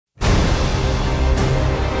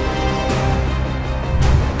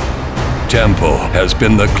Tempo has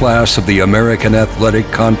been the class of the American Athletic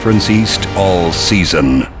Conference East all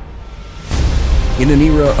season. In an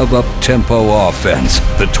era of up-tempo offense,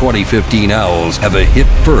 the 2015 Owls have a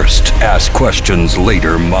hit-first,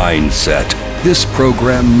 ask-questions-later mindset. This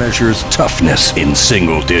program measures toughness in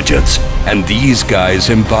single digits, and these guys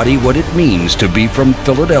embody what it means to be from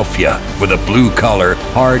Philadelphia with a blue-collar,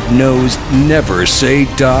 hard-nosed,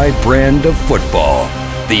 never-say-die brand of football.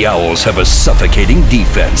 The Owls have a suffocating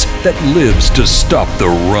defense that lives to stop the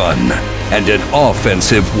run, and an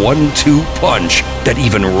offensive 1-2 punch that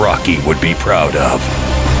even Rocky would be proud of.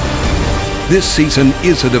 This season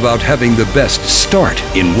isn't about having the best start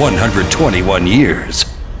in 121 years.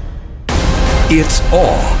 It's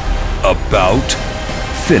all about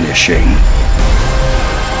finishing.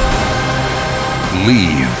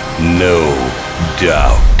 Leave no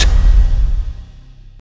doubt.